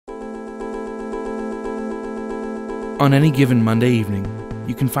On any given Monday evening,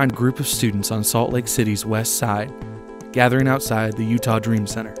 you can find a group of students on Salt Lake City's west side gathering outside the Utah Dream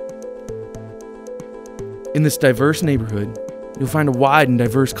Center. In this diverse neighborhood, you'll find a wide and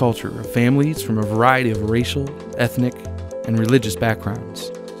diverse culture of families from a variety of racial, ethnic, and religious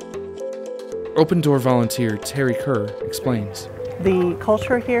backgrounds. Open Door volunteer Terry Kerr explains. The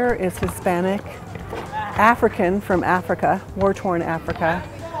culture here is Hispanic, African from Africa, war-torn Africa.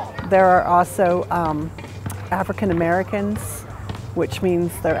 There are also African Americans, which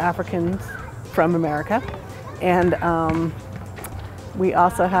means they're Africans from America. And we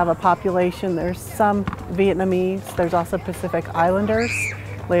also have a population, there's some Vietnamese, there's also Pacific Islanders,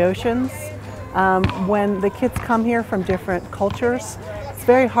 Laotians. When the kids come here from different cultures, it's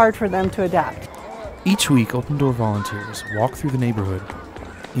very hard for them to adapt. Each week, Open Door volunteers walk through the neighborhood,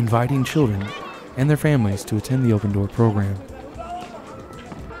 inviting children and their families to attend the Open Door program.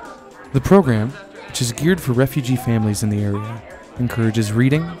 The program, which is geared for refugee families in the area, encourages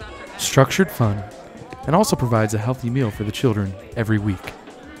reading, structured fun, and also provides a healthy meal for the children every week.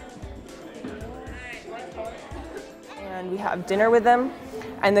 And we have dinner with them,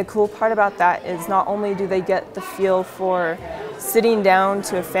 and the cool part about that is not only do they get the feel for sitting down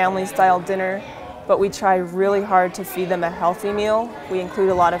to a family-style dinner, but we try really hard to feed them a healthy meal. We include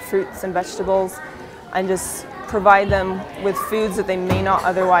a lot of fruits and vegetables and just provide them with foods that they may not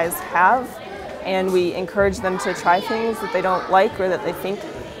otherwise have. And we encourage them to try things that they don't like or that they think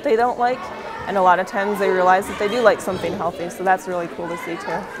they don't like. And a lot of times they realize that they do like something healthy, so that's really cool to see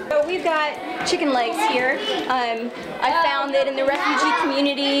too. So we've got chicken legs here. I found that in the refugee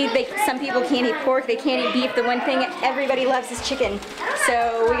community, some people can't eat pork, they can't eat beef. The one thing everybody loves is chicken.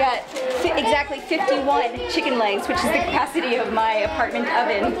 So we got exactly 51 chicken legs, which is the capacity of my apartment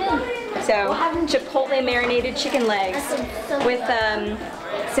oven. So chipotle marinated chicken legs with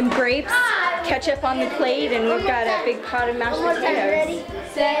some grapes, ketchup on the plate, and we've got a big pot of mashed potatoes.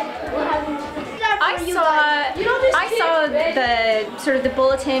 I saw the sort of the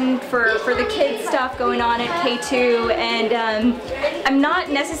bulletin for the kids stuff going on at K2, and I'm not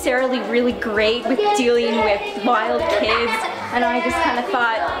necessarily really great with dealing with wild kids, and I just kind of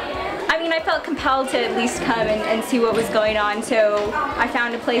thought, I felt compelled to at least come and see what was going on, so I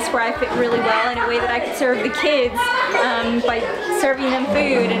found a place where I fit really well in a way that I could serve the kids by serving them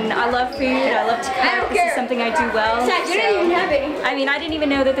food, and I love food, I love to cook, this is something I do well. So, I didn't even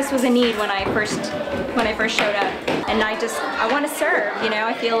know that this was a need when I first showed up, and I want to serve,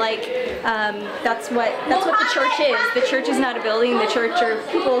 I feel like that's what the church is. The church is not a building, the church are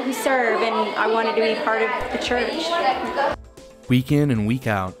people who serve, and I wanted to be part of the church. Week in and week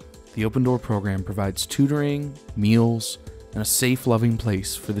out, the Open Door program provides tutoring, meals, and a safe, loving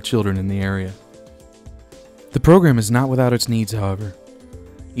place for the children in the area. The program is not without its needs, however.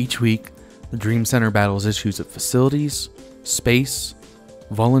 Each week, the Dream Center battles issues of facilities, space,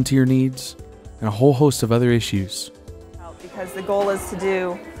 volunteer needs, and a whole host of other issues. Because the goal is to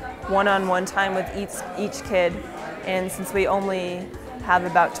do one-on-one time with each kid, and since we only have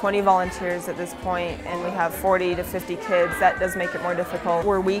about 20 volunteers at this point and we have 40 to 50 kids, that does make it more difficult.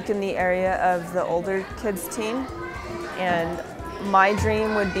 We're weak in the area of the older kids team, and my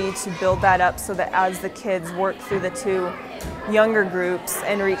dream would be to build that up so that as the kids work through the two younger groups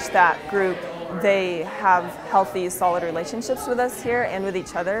and reach that group, they have healthy, solid relationships with us here and with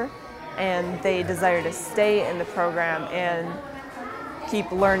each other, and they desire to stay in the program and keep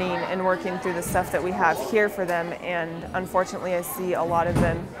learning and working through the stuff that we have here for them. And unfortunately, I see a lot of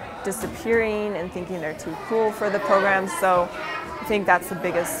them disappearing and thinking they're too cool for the program, so I think that's the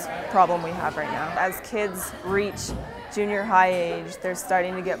biggest problem we have right now. As kids reach junior high age, they're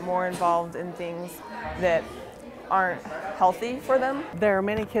starting to get more involved in things that aren't healthy for them. There are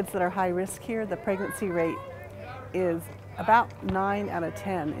many kids that are high risk here. The pregnancy rate is about 9 out of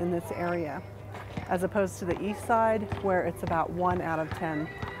 10 in this area, as opposed to the east side where it's about 1 out of 10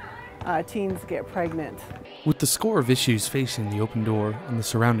 teens get pregnant. With the score of issues facing the Open Door and the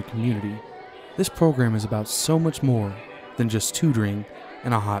surrounding community, this program is about so much more than just tutoring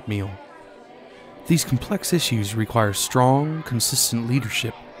and a hot meal. These complex issues require strong, consistent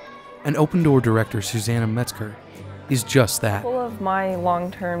leadership, and Open Door director Susanna Metzger is just that. All of my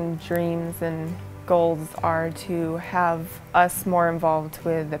long-term dreams and goals are to have us more involved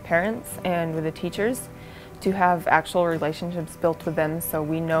with the parents and with the teachers, to have actual relationships built with them so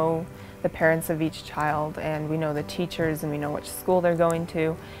we know the parents of each child and we know the teachers and we know which school they're going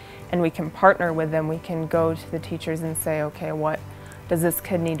to, and we can partner with them. We can go to the teachers and say, okay, what does this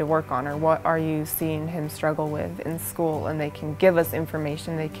kid need to work on, or what are you seeing him struggle with in school? And they can give us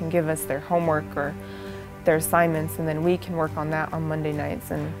information, they can give us their homework or their assignments, and then we can work on that on Monday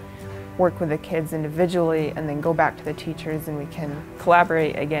nights. And work with the kids individually and then go back to the teachers and we can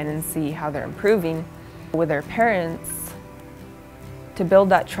collaborate again and see how they're improving. With their parents, to build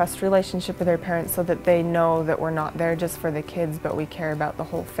that trust relationship with their parents so that they know that we're not there just for the kids, but we care about the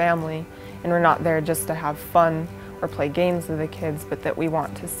whole family, and we're not there just to have fun or play games with the kids, but that we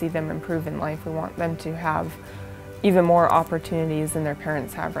want to see them improve in life. We want them to have even more opportunities than their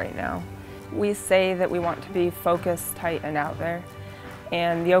parents have right now. We say that we want to be focused, tight, and out there.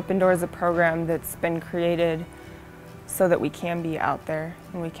 And the Open Door is a program that's been created so that we can be out there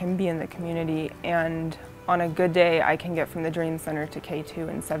and we can be in the community. And on a good day, I can get from the Dream Center to K2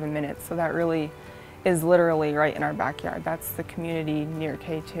 in 7 minutes. So that really is literally right in our backyard. That's the community near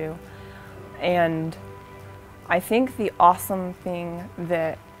K2. And I think the awesome thing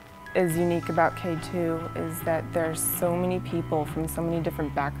that is unique about K2 is that there's so many people from so many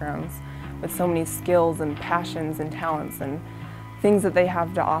different backgrounds with so many skills and passions and talents and things that they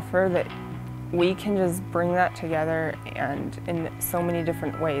have to offer, that we can just bring that together, and in so many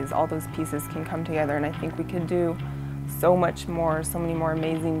different ways all those pieces can come together. And I think we could do so much more, so many more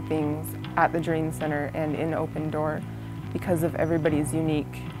amazing things at the Dream Center and in Open Door because of everybody's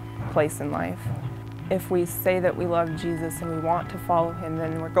unique place in life. If we say that we love Jesus and we want to follow him,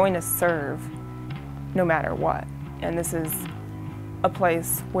 then we're going to serve no matter what. And this is a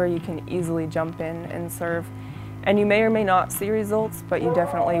place where you can easily jump in and serve. And you may or may not see results, but you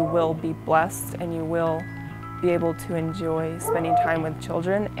definitely will be blessed and you will be able to enjoy spending time with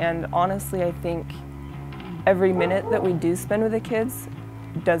children. And honestly, I think every minute that we do spend with the kids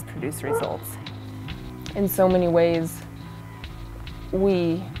does produce results. In so many ways,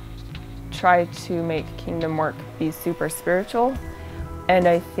 we try to make Kingdom Work be super spiritual. And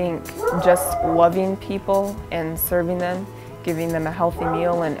I think just loving people and serving them, giving them a healthy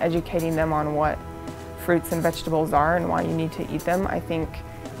meal and educating them on what fruits and vegetables are and why you need to eat them. I think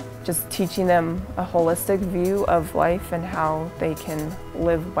just teaching them a holistic view of life and how they can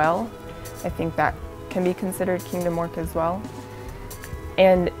live well, I think that can be considered kingdom work as well.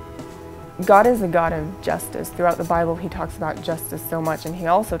 And God is a God of justice. Throughout the Bible, he talks about justice so much, and he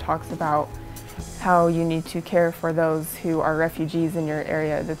also talks about how you need to care for those who are refugees in your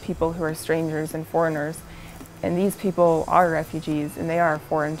area, the people who are strangers and foreigners. And these people are refugees and they are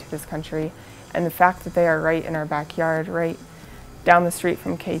foreign to this country. And the fact that they are right in our backyard, right down the street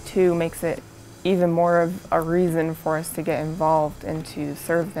from K2, makes it even more of a reason for us to get involved and to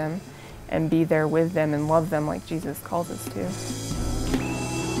serve them and be there with them and love them like Jesus calls us to.